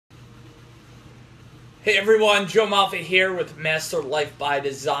Hey everyone, Joe Moffett here with Master Life by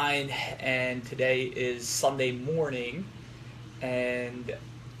Design, and today is Sunday morning, and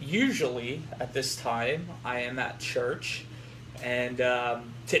usually at this time I am at church, and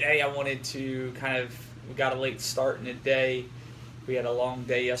today I wanted to we got a late start in the day. We had a long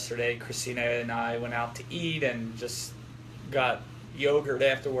day yesterday. Christina and I went out to eat and just got yogurt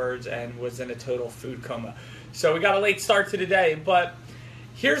afterwards and was in a total food coma. So we got a late start to the day, but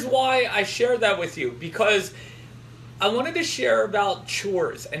here's why I share that with you, because I wanted to share about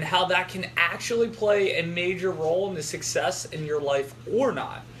chores and how that can actually play a major role in the success in your life or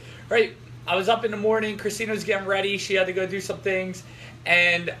not. Right? I was up in the morning, Christina was getting ready, she had to go do some things,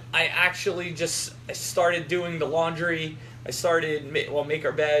 and I actually I started doing the laundry. I started, make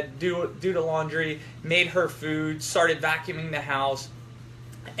her bed, do the laundry, made her food, started vacuuming the house,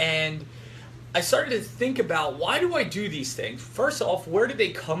 and I started to think about, why do I do these things? First off, where did they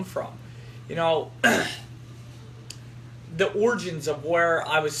come from? You know, the origins of where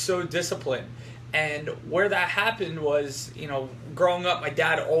I was so disciplined. And where that happened was, growing up, my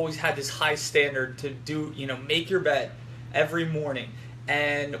dad always had this high standard to do, make your bed every morning.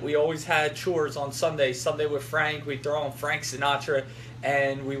 And we always had chores on Sunday. Sunday with Frank, we'd throw on Frank Sinatra,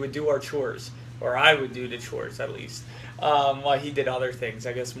 and we would do our chores. Or I would do the chores, at least. While he did other things,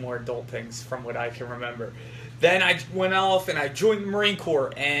 I guess more adult things from what I can remember. Then I went off and I joined the Marine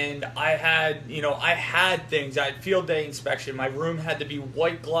Corps, and I had things. I had field day inspection. My room had to be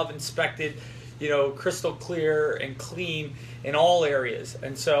white glove inspected, crystal clear and clean in all areas.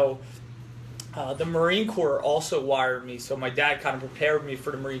 And so the Marine Corps also wired me. So my dad kind of prepared me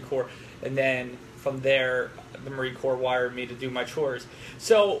for the Marine Corps, and then from there, the Marine Corps wired me to do my chores.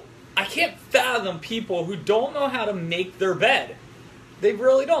 So I can't fathom people who don't know how to make their bed. They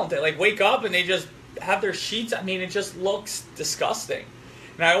really don't. They wake up and they just have their sheets. I mean, it just looks disgusting.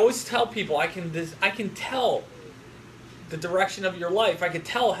 And I always tell people, I can tell the direction of your life. I can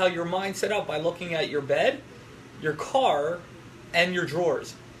tell how your mind's set up by looking at your bed, your car, and your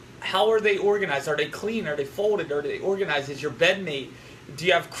drawers. How are they organized? Are they clean? Are they folded? Are they organized? Is your bed made? Do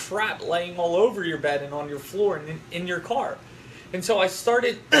you have crap laying all over your bed and on your floor and in your car? And so I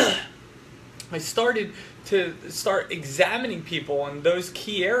started to examining people in those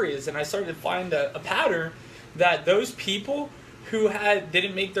key areas, and I started to find a pattern that those people who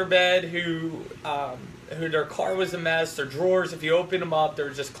didn't make their bed, who their car was a mess, their drawers, if you open them up, there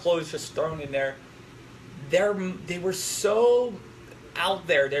were just clothes just thrown in there. They were so out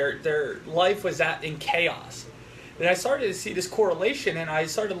there. Their life was in chaos. And I started to see this correlation, and I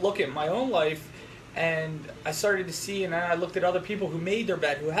started to look at my own life. And I started to see, and then I looked at other people who made their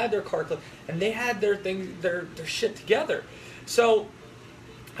bed, who had their car clean, and they had their things, their shit together. So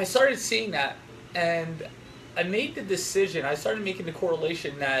I started seeing that, and I made the decision. I started making the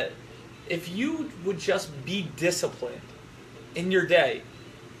correlation that if you would just be disciplined in your day,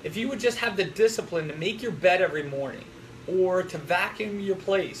 if you would just have the discipline to make your bed every morning, or to vacuum your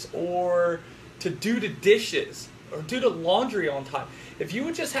place, or to do the dishes, or do the laundry on time. If you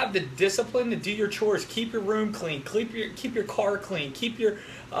would just have the discipline to do your chores, keep your room clean, keep your car clean, keep your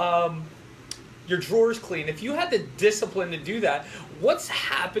drawers clean. If you had the discipline to do that, what's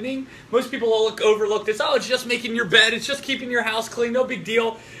happening? Most people overlook this. Oh, it's just making your bed. It's just keeping your house clean. No big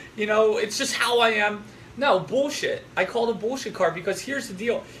deal. It's just how I am. No, bullshit. I call it a bullshit card, because here's the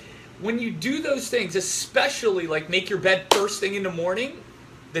deal. When you do those things, especially like make your bed first thing in the morning,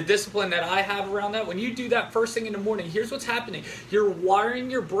 the discipline that I have around that, when you do that first thing in the morning, here's what's happening. You're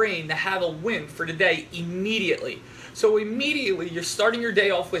wiring your brain to have a win for the day immediately. So immediately you're starting your day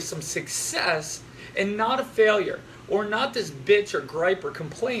off with some success and not a failure, or not this bitch or gripe or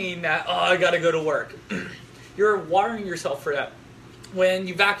complain that, oh, I gotta go to work. You're wiring yourself for that. When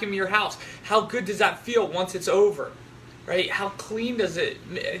you vacuum your house, how good does that feel once it's over? Right? How clean does it,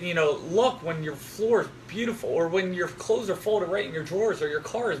 look when your floor is beautiful, or when your clothes are folded right in your drawers, or your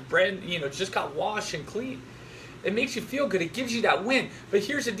car is just got washed and clean? It makes you feel good. It gives you that win. But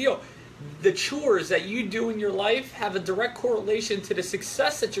here's the deal. The chores that you do in your life have a direct correlation to the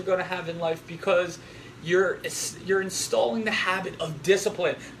success that you're going to have in life, because you're installing the habit of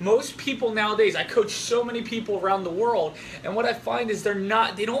discipline. Most people nowadays, I coach so many people around the world, and what I find is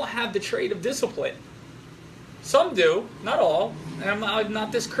they don't have the trait of discipline. Some do, not all, and I'm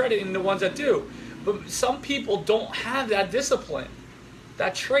not discrediting the ones that do, but some people don't have that discipline,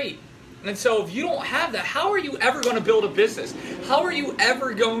 that trait. And so if you don't have that, how are you ever going to build a business? How are you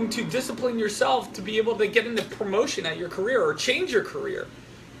ever going to discipline yourself to be able to get into promotion at your career or change your career?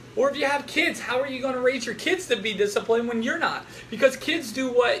 Or if you have kids, how are you going to raise your kids to be disciplined when you're not? Because kids do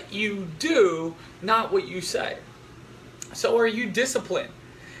what you do, not what you say. So are you disciplined?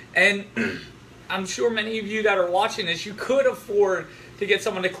 And I'm sure many of you that are watching this, you could afford to get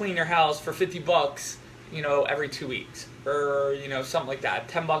someone to clean your house for $50, every 2 weeks, or something like that,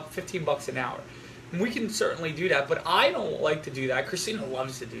 $10, $15 an hour. And we can certainly do that, but I don't like to do that. Christina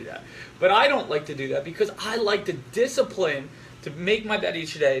loves to do that, but I don't like to do that because I like the discipline to make my bed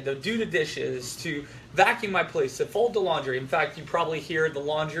each day, to do the dishes, to vacuum my place, to fold the laundry. In fact, you probably hear the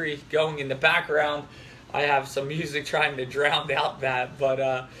laundry going in the background. I have some music trying to drown out that,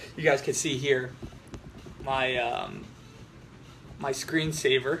 but you guys can see here my my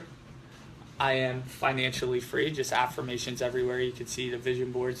screensaver. I am financially free, just affirmations everywhere. You can see the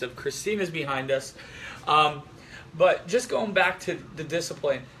vision boards of Christina's behind us. But just going back to the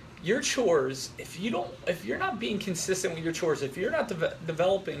discipline, your chores, if you're not being consistent with your chores, if you're not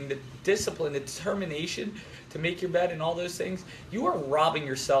developing the discipline, the determination to make your bed and all those things, you are robbing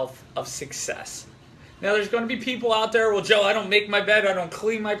yourself of success. Now, there's going to be people out there, well, Joe, I don't make my bed, I don't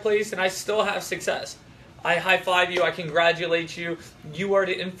clean my place, and I still have success. I high-five you, I congratulate you. You are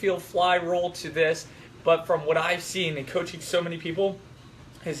the infield fly role to this. But from what I've seen in coaching so many people,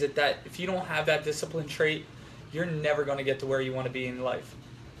 is that if you don't have that discipline trait, you're never going to get to where you want to be in life.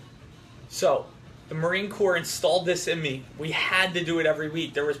 So, the Marine Corps installed this in me. We had to do it every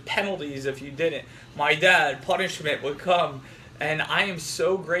week. There was penalties if you didn't. My dad, punishment would come. And I am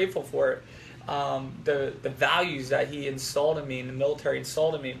so grateful for it. The values that he installed in me, and the military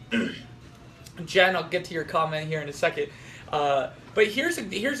installed in me. Jen, I'll get to your comment here in a second. But here's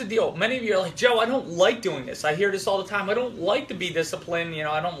the deal. Many of you are like, Joe, I don't like doing this. I hear this all the time. I don't like to be disciplined.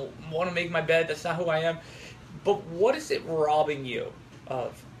 I don't want to make my bed. That's not who I am. But what is it robbing you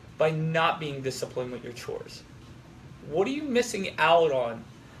of by not being disciplined with your chores? What are you missing out on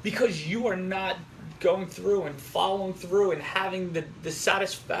because you are not going through and following through and having the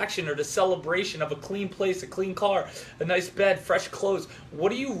satisfaction or the celebration of a clean place, a clean car, a nice bed, fresh clothes?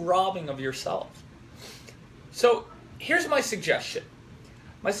 What are you robbing of yourself? So here's my suggestion.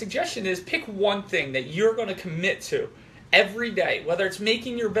 My suggestion is pick one thing that you're going to commit to every day, whether it's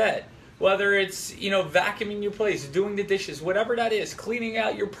making your bed, whether it's vacuuming your place, doing the dishes, whatever that is, cleaning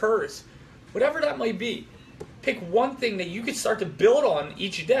out your purse, whatever that might be. Pick one thing that you can start to build on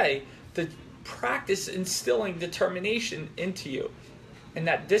each day to practice instilling determination into you and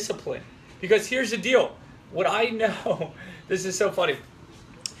that discipline. Because here's the deal. What I know, this is so funny.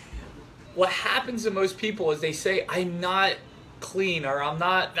 What happens to most people is they say, I'm not clean, or I'm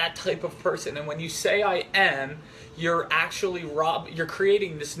not that type of person. And when you say I am, you're actually you're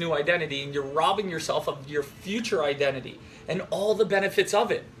creating this new identity, and you're robbing yourself of your future identity and all the benefits of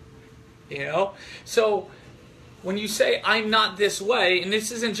it. So when you say, I'm not this way, and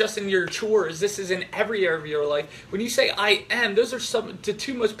this isn't just in your chores, this is in every area of your life. When you say, I am, those are the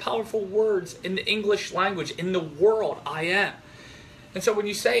two most powerful words in the English language, in the world, I am. And so when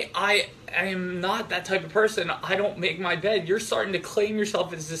you say, I am not that type of person, I don't make my bed, you're starting to claim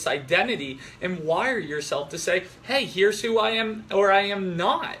yourself as this identity and wire yourself to say, hey, here's who I am, or I am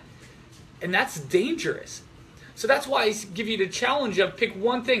not. And that's dangerous. So that's why I give you the challenge of pick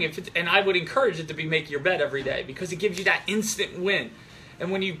one thing, and I would encourage it to be make your bed every day, because it gives you that instant win.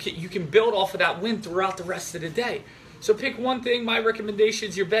 And when you can build off of that win throughout the rest of the day. So pick one thing. My recommendation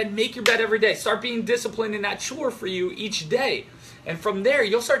is your bed. Make your bed every day. Start being disciplined in that chore for you each day. And from there,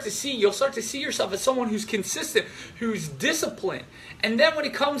 you'll start to see yourself as someone who's consistent, who's disciplined. And then when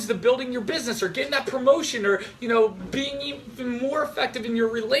it comes to building your business or getting that promotion, or being even more effective in your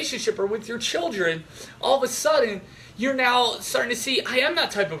relationship or with your children, all of a sudden you're now starting to see, I am that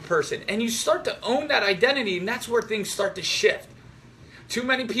type of person. And you start to own that identity, and that's where things start to shift. Too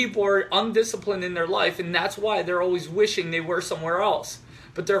many people are undisciplined in their life, and that's why they're always wishing they were somewhere else.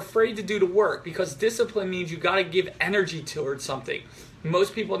 But they're afraid to do the work, because discipline means you got to give energy towards something.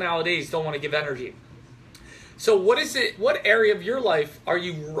 Most people nowadays don't want to give energy. So what area of your life are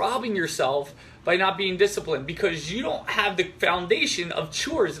you robbing yourself by not being disciplined? Because you don't have the foundation of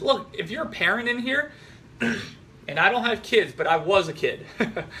chores. Look, if you're a parent in here, and I don't have kids, but I was a kid,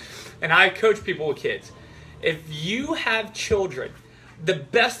 and I coach people with kids. If you have children, the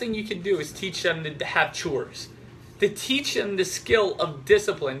best thing you can do is teach them to have chores. To teach them the skill of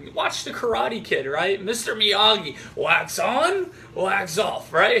discipline. Watch the Karate Kid, right? Mr. Miyagi, wax on, wax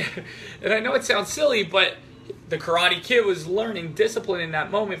off, right? And I know it sounds silly, but the Karate Kid was learning discipline in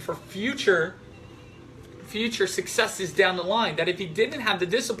that moment for future successes down the line. That if he didn't have the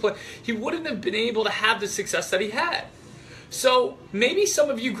discipline, he wouldn't have been able to have the success that he had. So maybe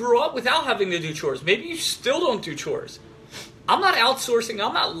some of you grew up without having to do chores. Maybe you still don't do chores. I'm not outsourcing.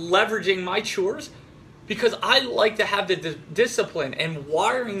 I'm not leveraging my chores. because I like to have the discipline and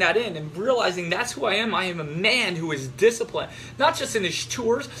wiring that in and realizing that's who I am. I am a man who is disciplined, not just in his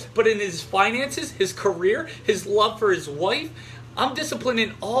chores, but in his finances, his career, his love for his wife. I'm disciplined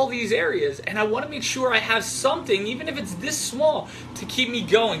in all these areas, and I want to make sure I have something, even if it's this small, to keep me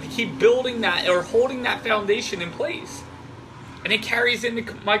going, to keep building that or holding that foundation in place. And it carries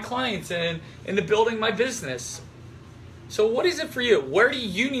into my clients and into building my business. So what is it for you? Where do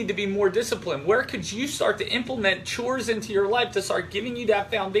you need to be more disciplined? Where could you start to implement chores into your life to start giving you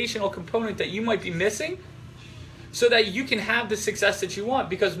that foundational component that you might be missing so that you can have the success that you want?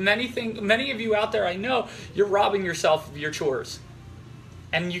 Because many of you out there, I know, you're robbing yourself of your chores.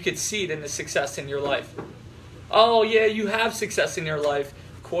 And you could see it in the success in your life. Oh yeah, you have success in your life,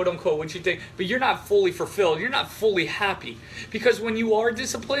 quote unquote, what you think, but you're not fully fulfilled. You're not fully happy. Because when you are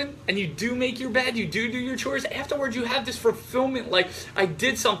disciplined and you do make your bed, you do your chores, afterwards you have this fulfillment, like I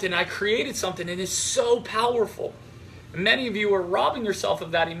did something, I created something, and it's so powerful. And many of you are robbing yourself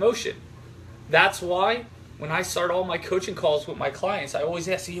of that emotion. That's why when I start all my coaching calls with my clients, I always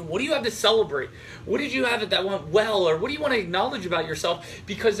ask you, what do you have to celebrate? What did you have that went well? Or what do you want to acknowledge about yourself?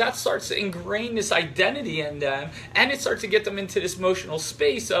 Because that starts to ingrain this identity in them, and it starts to get them into this emotional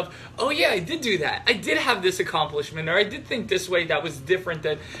space of, oh yeah, I did do that. I did have this accomplishment, or I did think this way that was different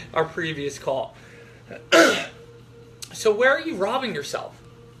than our previous call. So where are you robbing yourself?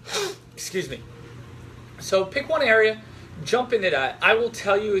 Excuse me. So pick one area. Jump into that. I will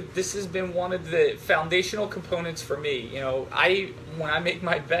tell you, this has been one of the foundational components for me. You know, when I make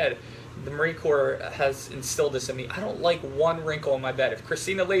my bed, the Marine Corps has instilled this in me. I don't like one wrinkle in my bed. If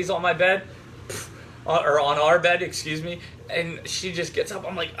Christina lays on my bed, or on our bed, excuse me, and she just gets up,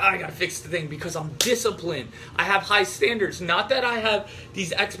 I'm like, I gotta fix the thing because I'm disciplined. I have high standards. Not that I have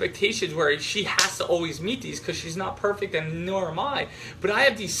these expectations where she has to always meet these, because she's not perfect and nor am I. But I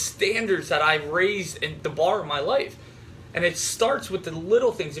have these standards that I've raised in the bar of my life. And it starts with the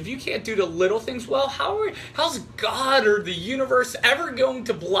little things. If you can't do the little things well, how's God or the universe ever going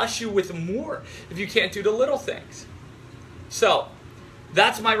to bless you with more if you can't do the little things? So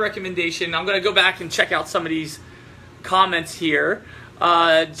that's my recommendation. I'm going to go back and check out some of these comments here.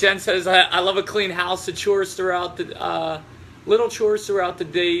 Jen says, I love a clean house. The chores throughout the little chores throughout the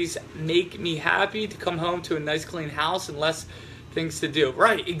days make me happy to come home to a nice clean house and less things to do.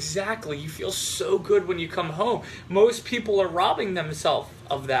 Right, exactly. You feel so good when you come home. Most people are robbing themselves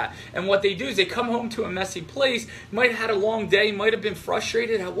of that. And what they do is they come home to a messy place, might have had a long day, might have been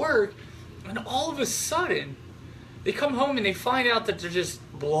frustrated at work, and all of a sudden, they come home and they find out that they're just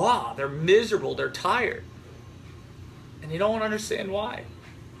blah, they're miserable, they're tired. And they don't understand why.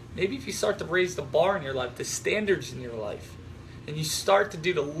 Maybe if you start to raise the bar in your life, the standards in your life, and you start to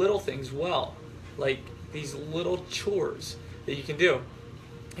do the little things well, like these little chores that you can do,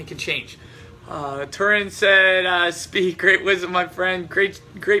 it can change. Turin said, speak, great wisdom, my friend. Great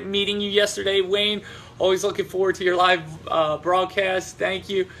meeting you yesterday, Wayne. Always looking forward to your live broadcast. Thank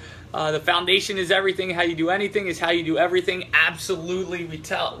you. The foundation is everything. How you do anything is how you do everything. Absolutely.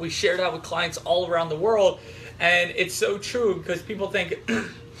 We share that with clients all around the world. And it's so true, because people think,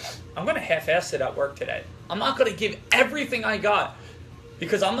 I'm going to half-ass it at work today. I'm not going to give everything I got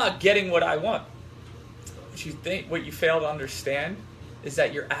because I'm not getting what I want. What you fail to understand is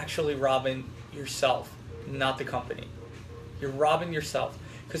that you're actually robbing yourself, not the company. You're robbing yourself,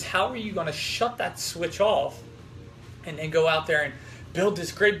 because how are you going to shut that switch off and then go out there and build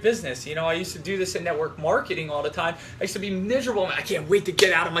this great business? You know, I used to do this in network marketing all the time. I used to be miserable. I can't wait to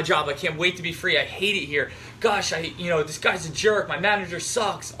get out of my job. I can't wait to be free. I hate it here. Gosh, this guy's a jerk. My manager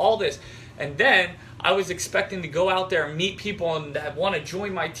sucks. All this. And then I was expecting to go out there and meet people and that want to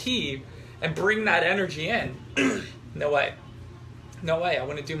join my team and bring that energy in. No way. No way. I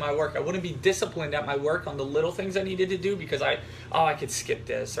wouldn't do my work. I wouldn't be disciplined at my work on the little things I needed to do because I could skip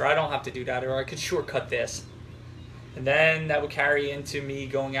this, or I don't have to do that, or I could shortcut this. And then that would carry into me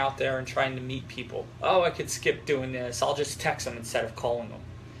going out there and trying to meet people. Oh, I could skip doing this. I'll just text them instead of calling them.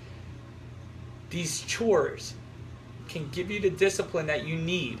 These chores can give you the discipline that you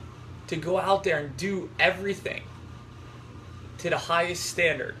need to go out there and do everything to the highest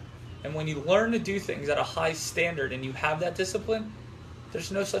standard. And when you learn to do things at a high standard and you have that discipline,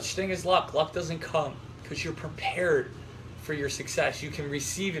 there's no such thing as luck. Luck doesn't come because you're prepared for your success. You can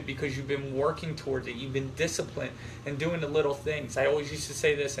receive it because you've been working towards it. You've been disciplined and doing the little things. I always used to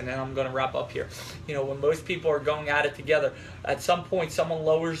say this, and then I'm going to wrap up here. You know, when most people are going at it together, at some point someone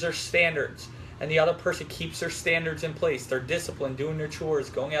lowers their standards and the other person keeps their standards in place. They're disciplined, doing their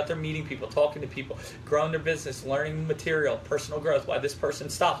chores, going out there, meeting people, talking to people, growing their business, learning material, personal growth, why this person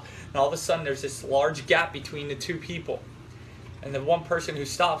stops. And all of a sudden there's this large gap between the two people. And the one person who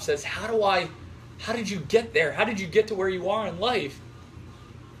stops says, how do I How did you get there? How did you get to where you are in life?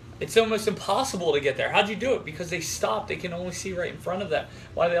 It's almost impossible to get there. How'd you do it? Because they stopped. They can only see right in front of them.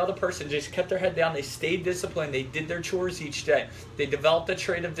 While the other person just kept their head down. They stayed disciplined. They did their chores each day. They developed a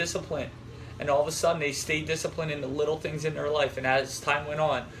trait of discipline. And all of a sudden, they stayed disciplined in the little things in their life. And as time went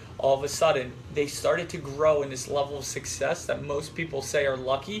on, all of a sudden, they started to grow in this level of success that most people say are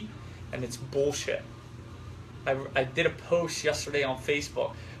lucky. And it's bullshit. I did a post yesterday on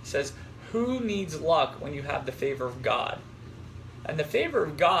Facebook. It says, who needs luck when you have the favor of God? And the favor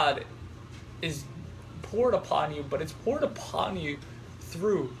of God is poured upon you, but it's poured upon you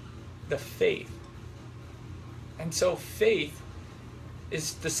through the faith. And so faith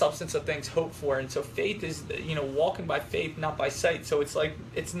is the substance of things hoped for. And so faith is, walking by faith, not by sight. So it's like,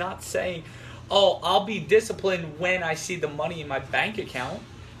 it's not saying, oh, I'll be disciplined when I see the money in my bank account.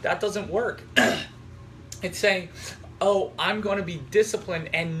 That doesn't work. It's saying, oh, I'm going to be disciplined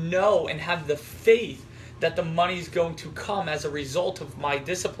and know and have the faith that the money is going to come as a result of my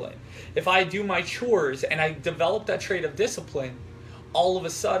discipline. If I do my chores and I develop that trait of discipline, all of a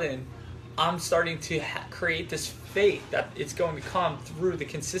sudden, I'm starting to create this faith that it's going to come through the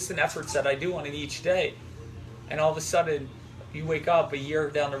consistent efforts that I do on it each day. And all of a sudden, you wake up a year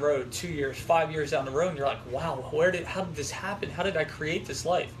down the road, 2 years, 5 years down the road, and you're like, wow, how did this happen? How did I create this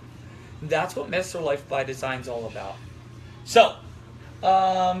life? That's what Master Life by Design is all about. So,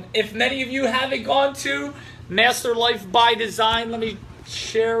 if many of you haven't gone to Master Life by Design, let me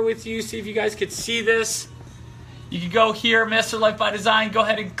share with you, see if you guys could see this. You can go here, Master Life by Design. Go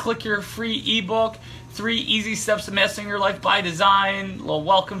ahead and click your free ebook, 3 Easy Steps to Mastering Your Life by Design, little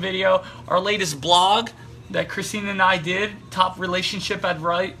welcome video. Our latest blog that Christina and I did, top relationship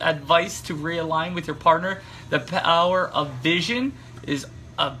advice to realign with your partner. The Power of Vision is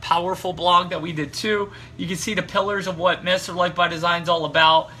a powerful blog that we did too. You can see the pillars of what Master Life by Design is all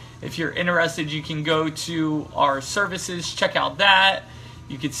about. If you're interested, you can go to our services, check out that.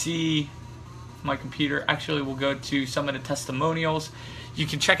 You can see my computer. Actually, we'll go to some of the testimonials. You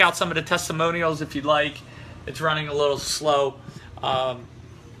can check out some of the testimonials if you'd like. It's running a little slow. I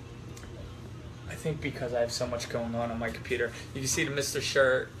think because I have so much going on my computer. You can see the Mr.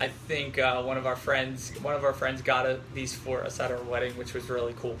 shirt. I think one of our friends got these for us at our wedding, which was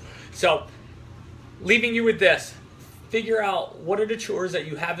really cool. So, leaving you with this. Figure out what are the chores that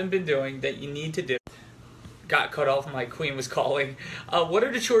you haven't been doing that you need to do. Got cut off, my queen was calling. What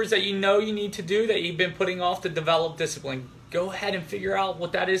are the chores that you know you need to do that you've been putting off to develop discipline? Go ahead and figure out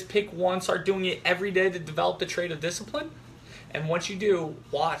what that is. Pick one, start doing it every day to develop the trait of discipline. And once you do,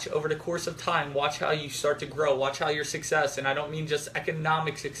 watch over the course of time, watch how you start to grow, watch how your success, and I don't mean just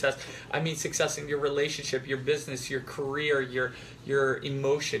economic success, I mean success in your relationship, your business, your career, your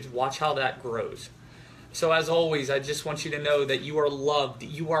emotions, watch how that grows. So as always, I just want you to know that you are loved,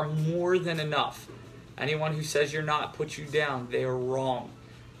 you are more than enough. Anyone who says you're not puts you down, they are wrong.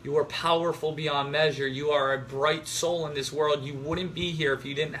 You are powerful beyond measure, you are a bright soul in this world, you wouldn't be here if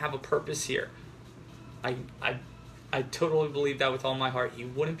you didn't have a purpose here. I totally believe that with all my heart. You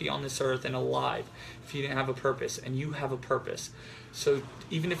wouldn't be on this earth and alive if you didn't have a purpose, and you have a purpose. So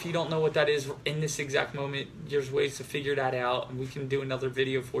even if you don't know what that is in this exact moment, there's ways to figure that out, and we can do another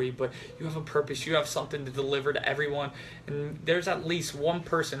video for you, but you have a purpose. You have something to deliver to everyone, and there's at least one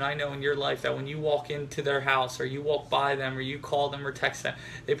person I know in your life that when you walk into their house or you walk by them or you call them or text them,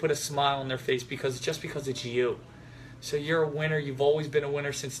 they put a smile on their face because it's you. So you're a winner. You've always been a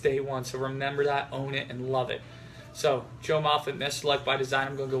winner since day one, so remember that, own it, and love it. So, Joe Moffat, Master Life by Design.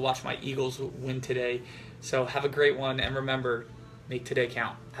 I'm going to go watch my Eagles win today. So, have a great one. And remember, make today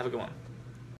count. Have a good one.